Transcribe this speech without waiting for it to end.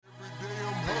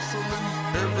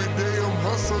Every day I'm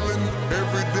hustling.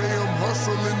 Every day I'm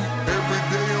hustling. Every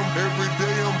day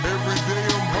I'm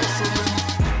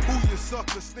hustling. Who you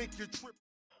suckers think you're tripping?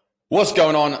 What's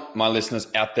going on, my listeners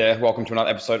out there? Welcome to another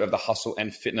episode of the Hustle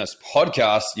and Fitness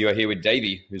Podcast. You are here with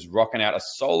Davey, who's rocking out a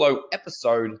solo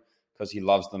episode because he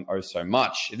loves them oh so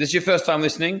much. If this is your first time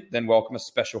listening, then welcome. A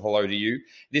special hello to you.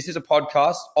 This is a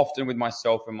podcast, often with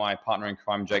myself and my partner in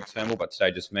crime, Jake Turnbull, but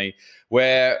today just me,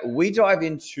 where we dive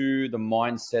into the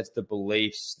mindsets, the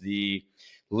beliefs, the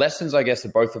lessons, I guess,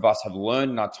 that both of us have learned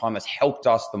in our time that's helped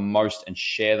us the most and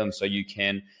share them so you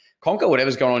can conquer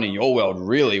whatever's going on in your world.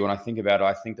 Really, when I think about it,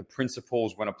 I think the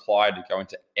principles, when applied, go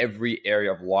into every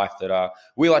area of life that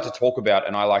we like to talk about,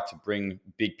 and I like to bring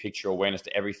big picture awareness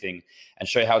to everything and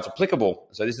show you how it's applicable.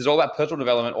 So this is all about personal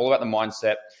development, all about the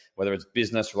mindset, whether it's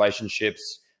business,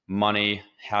 relationships, money,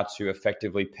 how to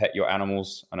effectively pet your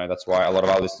animals. I know that's why a lot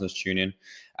of our listeners tune in.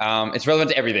 It's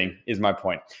relevant to everything, is my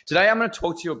point. Today, I'm going to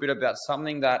talk to you a bit about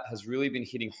something that has really been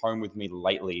hitting home with me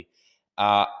lately.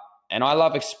 And I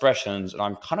love expressions, and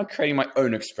I'm kind of creating my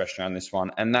own expression on this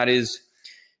one, and that is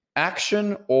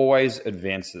action always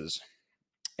advances.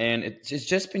 And it's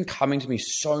just been coming to me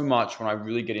so much when I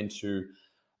really get into,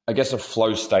 I guess, a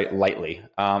flow state lately.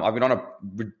 I've been on a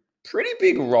pretty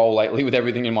big roll lately with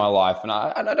everything in my life, and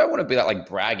I don't want to be that like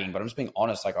bragging, but I'm just being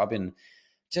honest. Like, I've been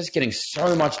just getting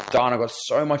so much done. I've got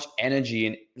so much energy,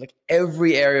 and like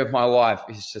every area of my life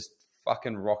is just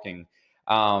fucking rocking.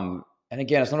 And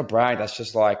again, it's not a brag. That's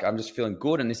just like, I'm just feeling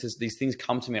good. And these things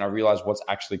come to me and I realize what's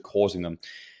actually causing them.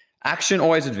 Action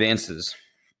always advances.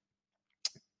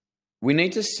 We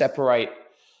need to separate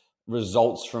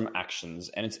results from actions.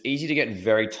 And it's easy to get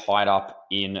very tied up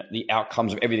in the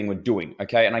outcomes of everything we're doing.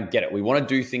 Okay. And I get it. We want to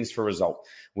do things for a result.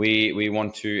 We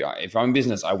want to, if I'm in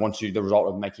business, I want the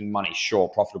result of making money. Sure.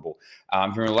 Profitable.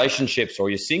 If you're in relationships or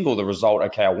you're single, the result,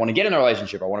 okay, I want to get in a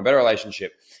relationship. I want a better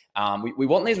relationship. We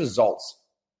want these results.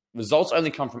 Results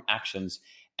only come from actions,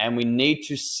 and we need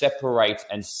to separate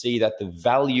and see that the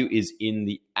value is in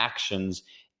the actions,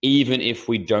 even if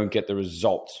we don't get the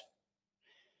result.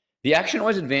 The action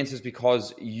always advances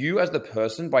because you as the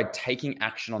person, by taking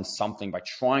action on something, by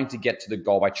trying to get to the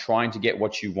goal, by trying to get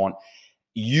what you want,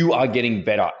 you are getting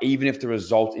better, even if the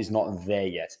result is not there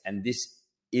yet. And this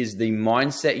is the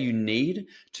mindset you need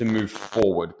to move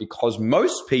forward, because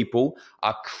most people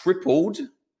are crippled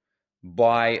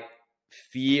by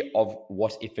fear of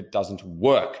what if it doesn't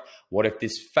work? What if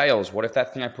this fails? What if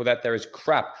that thing I put out there is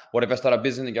crap? What if I start a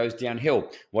business and it goes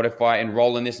downhill? What if I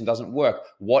enroll in this and it doesn't work?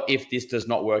 What if this does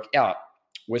not work out?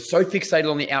 We're so fixated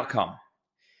on the outcome,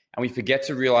 and we forget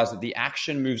to realize that the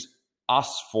action moves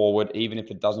us forward, even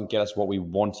if it doesn't get us what we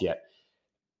want yet.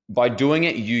 By doing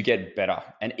it, you get better.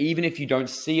 And even if you don't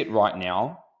see it right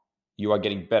now, you are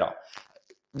getting better.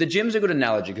 The gym's a good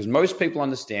analogy because most people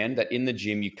understand that in the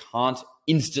gym, you can't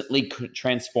instantly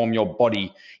transform your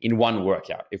body in one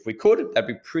workout. If we could, that'd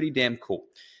be pretty damn cool.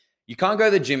 You can't go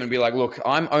to the gym and be like, look,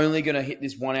 I'm only going to hit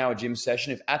this 1 hour gym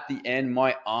session if at the end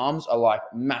my arms are like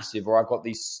massive, or I've got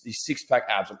these six-pack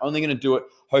abs. I'm only going to do it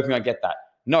hoping I get that.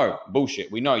 No,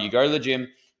 bullshit. We know you go to the gym,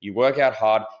 you work out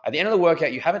hard. At the end of the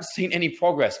workout, you haven't seen any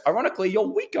progress. Ironically, you're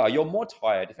weaker. You're more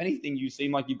tired. If anything, you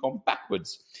seem like you've gone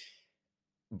backwards.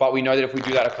 But we know that if we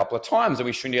do that a couple of times and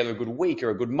we string together a good week or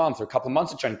a good month or a couple of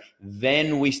months of training,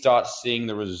 then we start seeing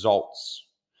the results.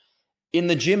 In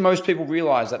the gym, most people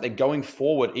realize that they're going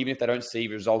forward even if they don't see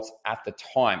results at the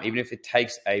time, even if it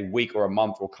takes a week or a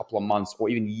month or a couple of months or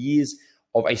even years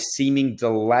of a seeming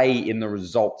delay in the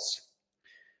results.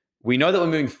 We know that we're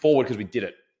moving forward because we did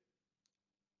it.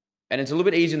 And it's a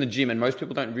little bit easier in the gym, and most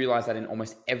people don't realize that in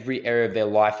almost every area of their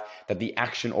life, that the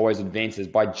action always advances.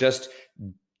 By just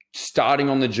starting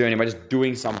on the journey, by just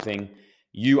doing something,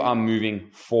 you are moving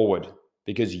forward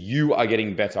because you are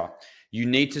getting better. You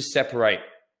need to separate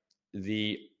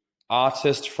the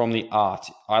artist from the art.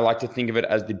 I like to think of it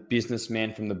as the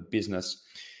businessman from the business.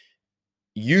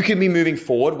 You can be moving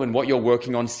forward when what you're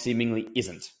working on seemingly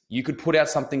isn't. You could put out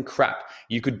something crap.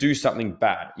 You could do something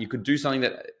bad. You could do something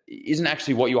that isn't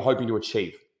actually what you're hoping to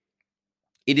achieve.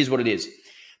 It is what it is.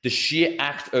 The sheer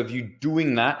act of you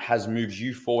doing that has moved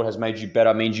you forward, has made you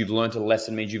better, means you've learned a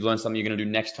lesson, means you've learned something you're going to do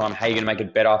next time, how you're going to make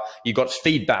it better. You got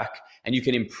feedback and you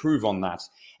can improve on that.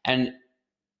 And,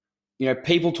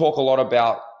 people talk a lot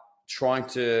about trying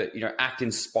to, act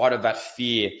in spite of that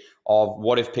fear of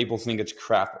what if people think it's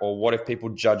crap or what if people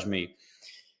judge me.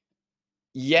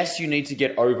 Yes, you need to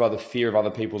get over the fear of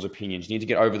other people's opinions. You need to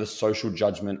get over the social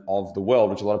judgment of the world,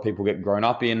 which a lot of people get grown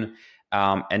up in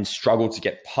and struggle to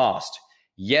get past.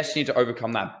 Yes, you need to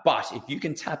overcome that. But if you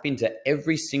can tap into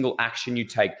every single action you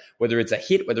take, whether it's a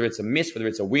hit, whether it's a miss, whether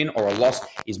it's a win or a loss,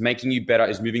 is making you better,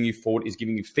 is moving you forward, is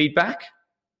giving you feedback,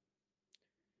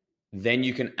 then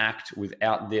you can act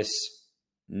without this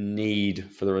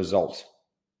need for the result.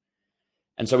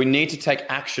 And so we need to take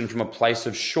action from a place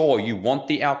of, sure, you want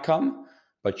the outcome,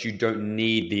 but you don't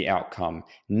need the outcome.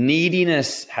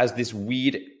 Neediness has this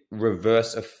weird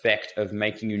reverse effect of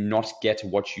making you not get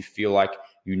what you feel like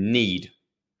you need.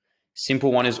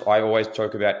 Simple one is I always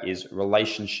talk about is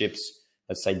relationships,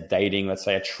 let's say dating, let's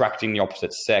say attracting the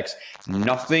opposite sex.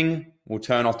 Nothing will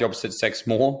turn off the opposite sex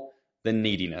more than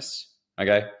neediness,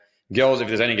 okay? Girls, if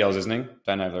there's any girls listening,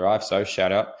 don't know if there are, so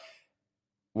shout out.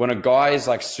 When a guy is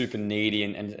like super needy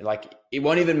and like, it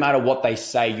won't even matter what they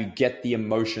say, you get the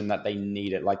emotion that they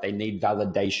need it. Like they need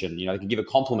validation. You know, they can give a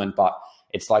compliment, but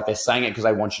it's like they're saying it because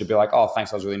they want you to be like, oh,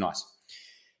 thanks, that was really nice.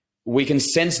 We can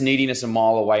sense neediness a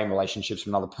mile away in relationships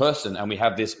from another person. And we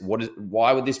have this,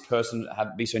 why would this person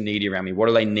be so needy around me? What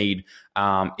do they need?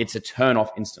 It's a turn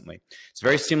off instantly. It's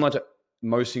very similar to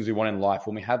most things we want in life.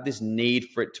 When we have this need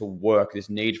for it to work, this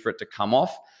need for it to come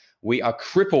off, we are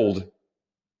crippled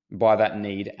by that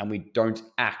need and we don't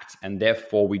act, and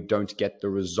therefore we don't get the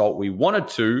result we wanted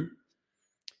to,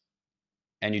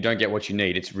 and you don't get what you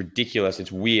need. It's ridiculous,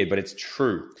 it's weird, but it's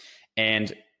true.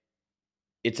 And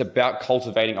it's about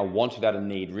cultivating a want without a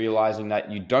need, realizing that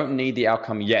you don't need the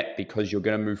outcome yet because you're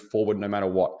going to move forward no matter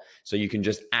what. So you can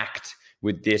just act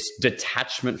with this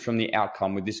detachment from the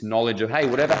outcome, with this knowledge of, hey,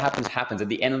 whatever happens, happens. At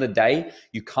the end of the day,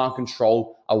 you can't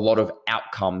control a lot of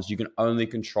outcomes. You can only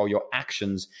control your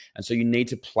actions. And so you need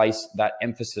to place that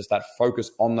emphasis, that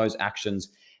focus on those actions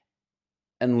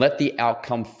and let the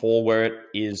outcome fall where it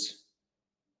is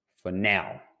for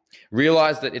now.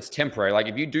 Realize that it's temporary. Like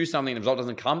if you do something and the result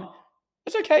doesn't come,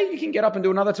 it's okay. You can get up and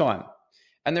do another time.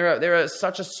 And there are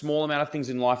such a small amount of things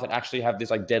in life that actually have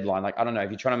this like deadline. Like, I don't know, if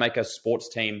you're trying to make a sports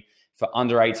team for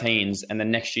under 18s and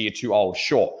then next year you're too old,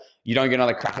 sure, you don't get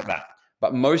another crack at that.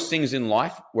 But most things in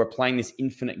life, we're playing this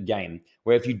infinite game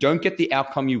where if you don't get the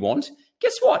outcome you want,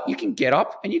 guess what? You can get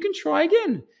up and you can try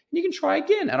again. And you can try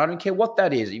again. And I don't care what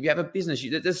that is. If you have a business,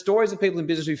 there's stories of people in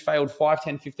business who failed 5,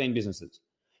 10, 15 businesses,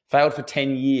 failed for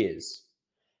 10 years.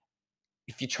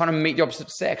 If you're trying to meet the opposite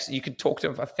sex, you could talk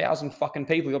to 1,000 fucking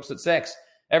people, the opposite sex.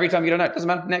 Every time you don't know, it doesn't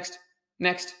matter.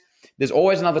 Next. There's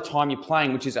always another time you're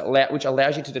playing, which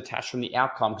allows you to detach from the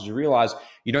outcome because you realize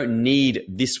you don't need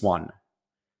this one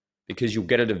because you'll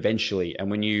get it eventually. And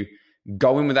when you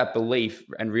go in with that belief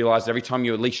and realize that every time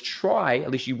you at least try, at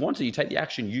least you want to, you take the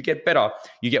action, you get better,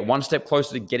 you get one step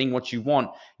closer to getting what you want,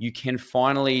 you can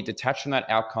finally detach from that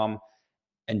outcome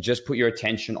and just put your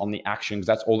attention on the action because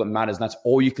that's all that matters. And that's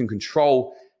all you can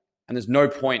control. And there's no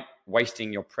point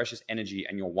wasting your precious energy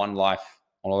and your one life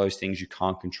on all those things you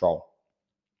can't control.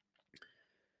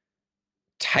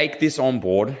 Take this on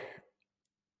board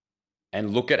and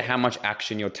look at how much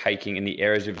action you're taking in the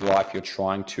areas of life you're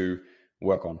trying to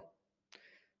work on.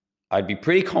 I'd be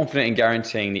pretty confident in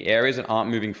guaranteeing the areas that aren't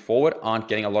moving forward aren't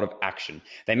getting a lot of action.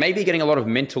 They may be getting a lot of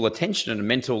mental attention and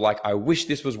mental, like, I wish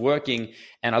this was working,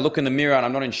 and I look in the mirror and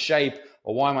I'm not in shape,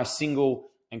 or why am I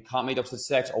single and can't meet opposite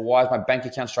sex, or why is my bank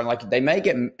account struggling? Like, they may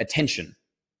get attention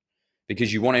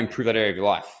because you want to improve that area of your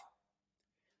life.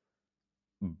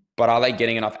 But are they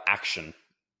getting enough action?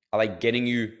 Are they getting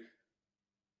you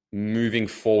moving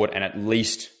forward and at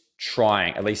least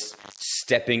trying, at least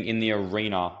stepping in the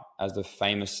arena, as the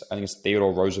famous, I think it's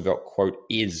Theodore Roosevelt quote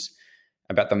is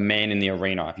about the man in the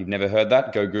arena. If you've never heard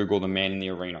that, go Google the man in the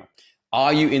arena.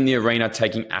 Are you in the arena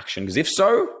taking action? Because if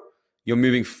so, you're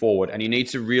moving forward. And you need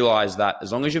to realize that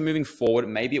as long as you're moving forward,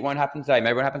 maybe it won't happen today,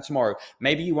 maybe it won't happen tomorrow.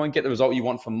 Maybe you won't get the result you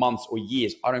want for months or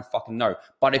years. I don't fucking know.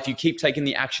 But if you keep taking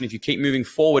the action, if you keep moving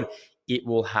forward, it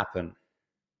will happen.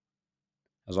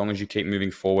 As long as you keep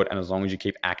moving forward and as long as you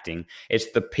keep acting.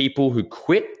 It's the people who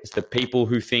quit. It's the people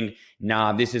who think,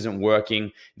 nah, this isn't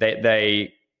working.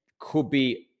 They could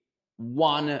be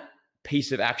one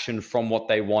piece of action from what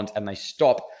they want and they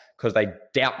stop because they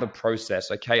doubt the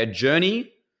process. Okay, a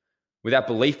journey without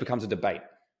belief becomes a debate.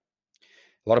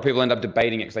 A lot of people end up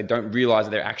debating it because they don't realize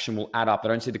that their action will add up. They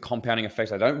don't see the compounding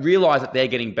effects. They don't realize that they're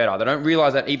getting better. They don't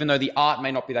realize that even though the art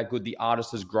may not be that good, the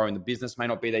artist has grown. The business may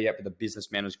not be there yet, but the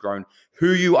businessman has grown.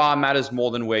 Who you are matters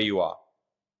more than where you are.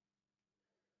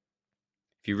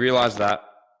 If you realize that,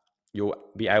 you'll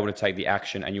be able to take the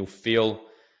action and you'll feel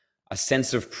a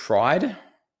sense of pride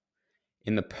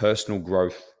in the personal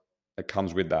growth that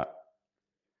comes with that.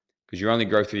 Because you only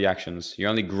grow through the actions. You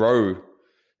only grow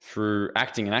through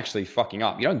acting and actually fucking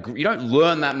up. You don't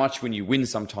learn that much when you win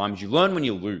sometimes. You learn when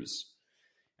you lose.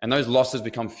 And those losses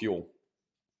become fuel.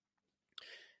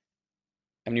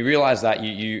 And when you realize that,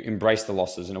 you embrace the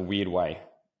losses in a weird way.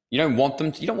 You don't want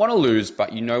to lose,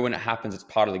 but you know when it happens, it's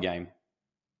part of the game.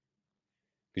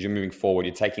 Because you're moving forward,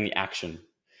 you're taking the action.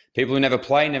 People who never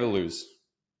play never lose.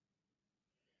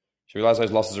 So you realize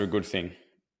those losses are a good thing.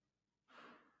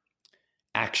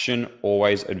 Action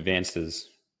always advances.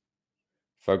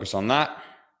 Focus on that,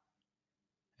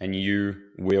 and you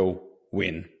will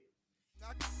win.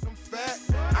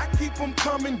 I keep them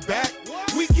coming back.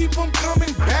 We keep them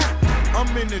coming back.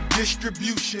 I'm in the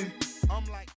distribution.